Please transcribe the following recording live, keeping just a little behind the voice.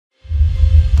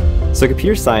So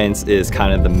computer science is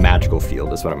kind of the magical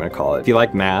field is what I'm going to call it. If you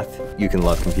like math, you can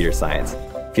love computer science.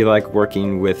 If you like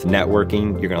working with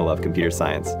networking, you're going to love computer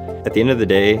science. At the end of the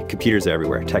day, computers are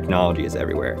everywhere. Technology is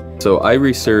everywhere. So I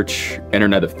research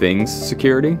Internet of Things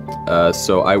security.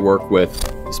 So I work with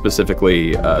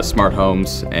specifically smart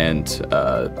homes and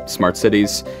smart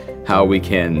cities, how we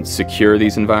can secure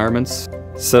these environments.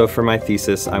 So for my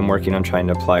thesis, I'm working on trying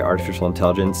to apply artificial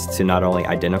intelligence to not only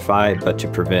identify, but to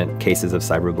prevent cases of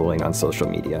cyberbullying on social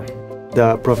media.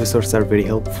 The professors are very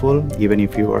helpful, even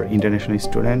if you are international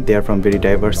student. They are from very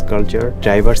diverse culture,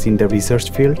 diverse in the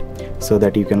research field, so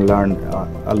that you can learn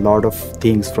a lot of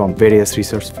things from various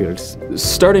research fields.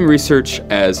 Starting research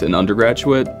as an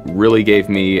undergraduate really gave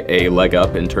me a leg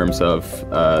up in terms of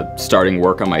starting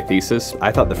work on my thesis.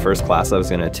 I thought the first class I was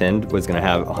going to attend was going to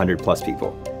have 100+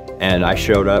 people. And I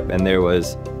showed up and there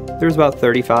was about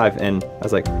 35, and I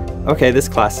was like, okay, this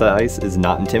class size is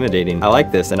not intimidating. I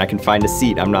like this and I can find a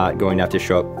seat. I'm not going to have to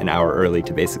show up an hour early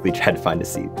to basically try to find a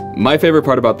seat. My favorite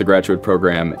part about the graduate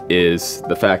program is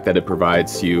the fact that it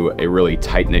provides you a really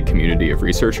tight-knit community of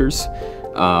researchers.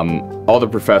 All the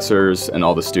professors and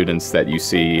all the students that you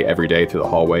see every day through the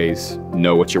hallways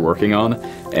know what you're working on,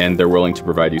 and they're willing to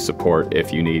provide you support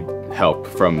if you need help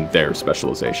from their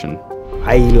specialization.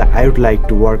 I would like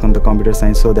to work on the computer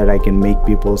science so that I can make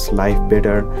people's life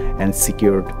better and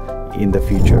secured in the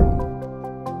future.